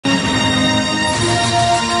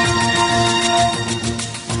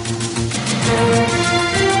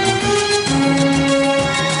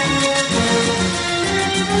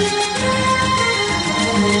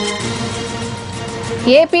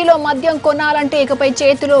ఏపీలో మద్యం కొనాలంటే ఇకపై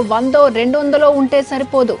చేతిలో 100-200 ఉంటే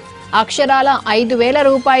సరిపోదు. అక్షరాల 5,000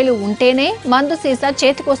 రూపాయలు ఉంటేనే మందు సీసా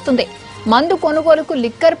చేతికొస్తుంది. మందు కొనుగోలుకు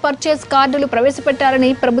లిక్కర్ పర్చేస్ కార్డులు ప్రవేశపెట్టాలని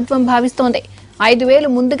ప్రభుత్వం భావిస్తోంది. 5,000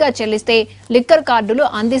 ముందుగా చెల్లిస్తే లిక్కర్ కార్డులు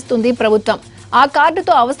అందిస్తుంది ప్రభుత్వం. ఆ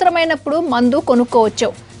కార్డుతో అవసరమైనప్పుడు మందు కొనుక్కోవచ్చు.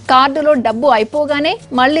 కార్డులో డబ్బు అయిపోగానే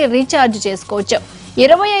మళ్లీ రీఛార్జ్ చేసుకోవచ్చు.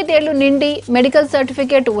 25 ఏళ్లు నిండి మెడికల్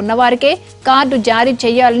సర్టిఫికేట్ ఉన్నవారికే కార్డు జారీ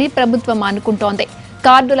చేయాలని ప్రభుత్వం అనుకుంటోంది.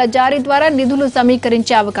 కార్డుల జారీ ద్వారా నిధులు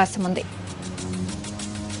సమీకరించే అవకాశం ఉంది.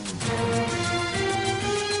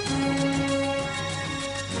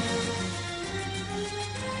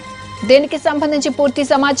 దీనికి సంబంధించి పూర్తి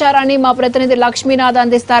సమాచారాన్ని మా ప్రతినిధి లక్ష్మీనాథ్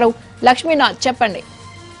అందిస్తారు. లక్ష్మీనాథ్, చెప్పండి.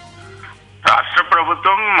 రాష్ట్ర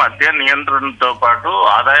ప్రభుత్వం మద్య నియంత్రణతో పాటు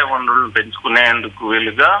ఆదాయ వనరులను పెంచుకునేందుకు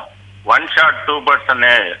వీలుగా 1 shot 2 birds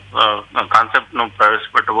అనే కాన్సెప్ట్ ను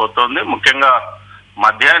ప్రవేశపెట్టబోతోంది. ముఖ్యంగా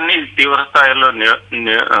మద్యాన్ని తీవ్ర స్థాయిలో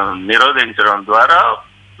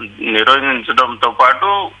నిరోధించడంతో పాటు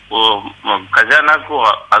ఖజానాకు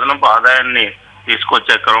అదనపు ఆదాయాన్ని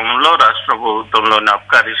తీసుకొచ్చే క్రమంలో రాష్ట్ర ప్రభుత్వంలోని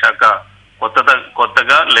అబ్కారీ శాఖ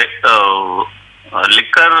కొత్తగా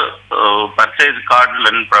లిక్కర్ పర్చేజ్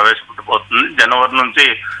కార్డులను ప్రవేశపెట్టబోతుంది. జనవరి నుంచి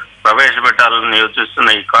ప్రవేశపెట్టాలని యోచిస్తున్న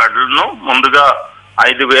ఈ కార్డులను ముందుగా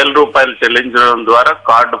 5,000 రూపాయలు చెల్లించడం ద్వారా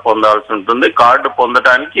కార్డు పొందాల్సి ఉంటుంది. కార్డు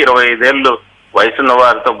పొందడానికి 25 ఏళ్లు వయసున్న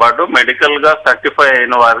వారితో పాటు మెడికల్ గా సర్టిఫై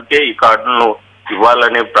అయిన వారికే ఈ కార్డులను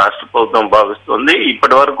ఇవ్వాలని రాష్ట్ర ప్రభుత్వం భావిస్తుంది.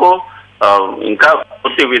 ఇప్పటి వరకు ఇంకా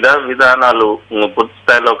పూర్తి విధానాలు పూర్తి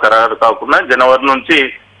స్థాయిలో ఖరారు కాకుండా జనవరి నుంచి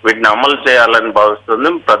వీటిని అమలు చేయాలని భావిస్తుంది.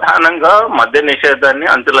 ప్రధానంగా మద్య నిషేధాన్ని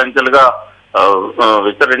అంచెలంచెలుగా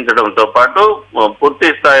విస్తరించడంతో పాటు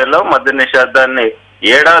పూర్తి స్థాయిలో మద్య నిషేధాన్ని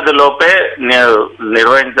ఏడాదిలోపే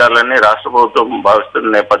నిర్వహించాలని రాష్ట్ర ప్రభుత్వం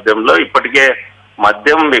భావిస్తున్న నేపథ్యంలో ఇప్పటికే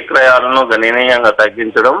మద్యం విక్రయాలను గణనీయంగా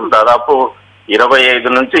తగ్గించడం, దాదాపు 25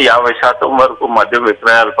 నుంచి 50% వరకు మద్యం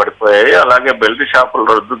విక్రయాలు పడిపోయాయి. అలాగే బెల్ట్ షాపుల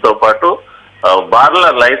రద్దుతో పాటు బార్ల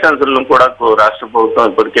లైసెన్సులను కూడా రాష్ట్ర ప్రభుత్వం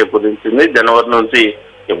ఇప్పటికే కుదించింది. జనవరి నుంచి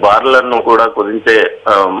ఈ బార్లను కూడా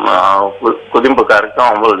కుదింపు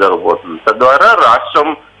కార్యక్రమం అమలు జరగబోతుంది. తద్వారా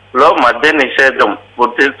రాష్ట్రంలో మద్య నిషేధం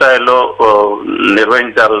పూర్తి స్థాయిలో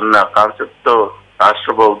నిర్వహించాలన్న కాన్సెప్ట్ తో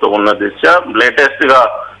రాష్ట్ర ప్రభుత్వం ఉన్న దిశ లేటెస్ట్ గా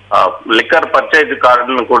లిక్కర్ పర్చేజ్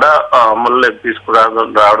కార్డులను కూడా అమలులోకి తీసుకురావడం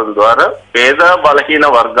ద్వారా పేద బలహీన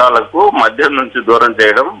వర్గాలకు మద్యం నుంచి దూరం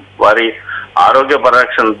చేయడం, వారి ఆరోగ్య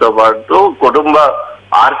పరిరక్షణతో పాటు కుటుంబ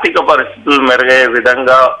ఆర్థిక పరిస్థితులు మెరుగయ్యే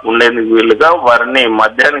విధంగా ఉండేందుకు వీలుగా వారిని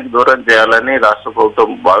మద్యానికి దూరం చేయాలని రాష్ట్ర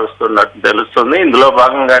ప్రభుత్వం భావిస్తున్నట్టు తెలుస్తుంది. ఇందులో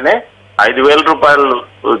భాగంగానే 5,000 రూపాయలు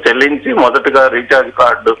చెల్లించి మొదటగా రీఛార్జ్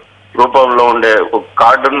కార్డు రూపంలో ఉండే ఒక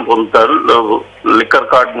కార్డును పొందుతారు.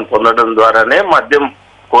 లిక్కర్ కార్డును పొందడం ద్వారానే మద్యం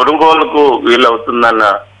కొనుగోలుకు వీలవుతుందన్న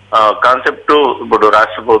కాన్సెప్ట్ ఇప్పుడు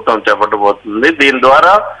రాష్ట్ర ప్రభుత్వం చేపట్టబోతుంది. దీని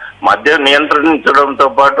ద్వారా మద్యం నియంత్రించడంతో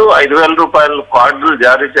పాటు 5,000 రూపాయలు కార్డులు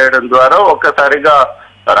జారీ చేయడం ద్వారా ఒక్కసారిగా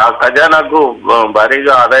ఖజానాకు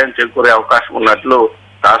భారీగా ఆదాయం చేకూరే అవకాశం ఉన్నట్లు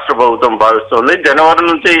రాష్ట్ర ప్రభుత్వం భావిస్తోంది. జనవరి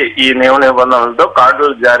నుంచి ఈ నియమ నిబంధనలతో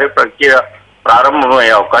కార్డుల జారీ ప్రక్రియ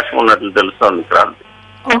ప్రారంభమయ్యే అవకాశం ఉన్నట్లు తెలుస్తోంది. క్రాంతి.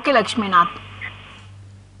 ఓకే లక్ష్మీనాథ్.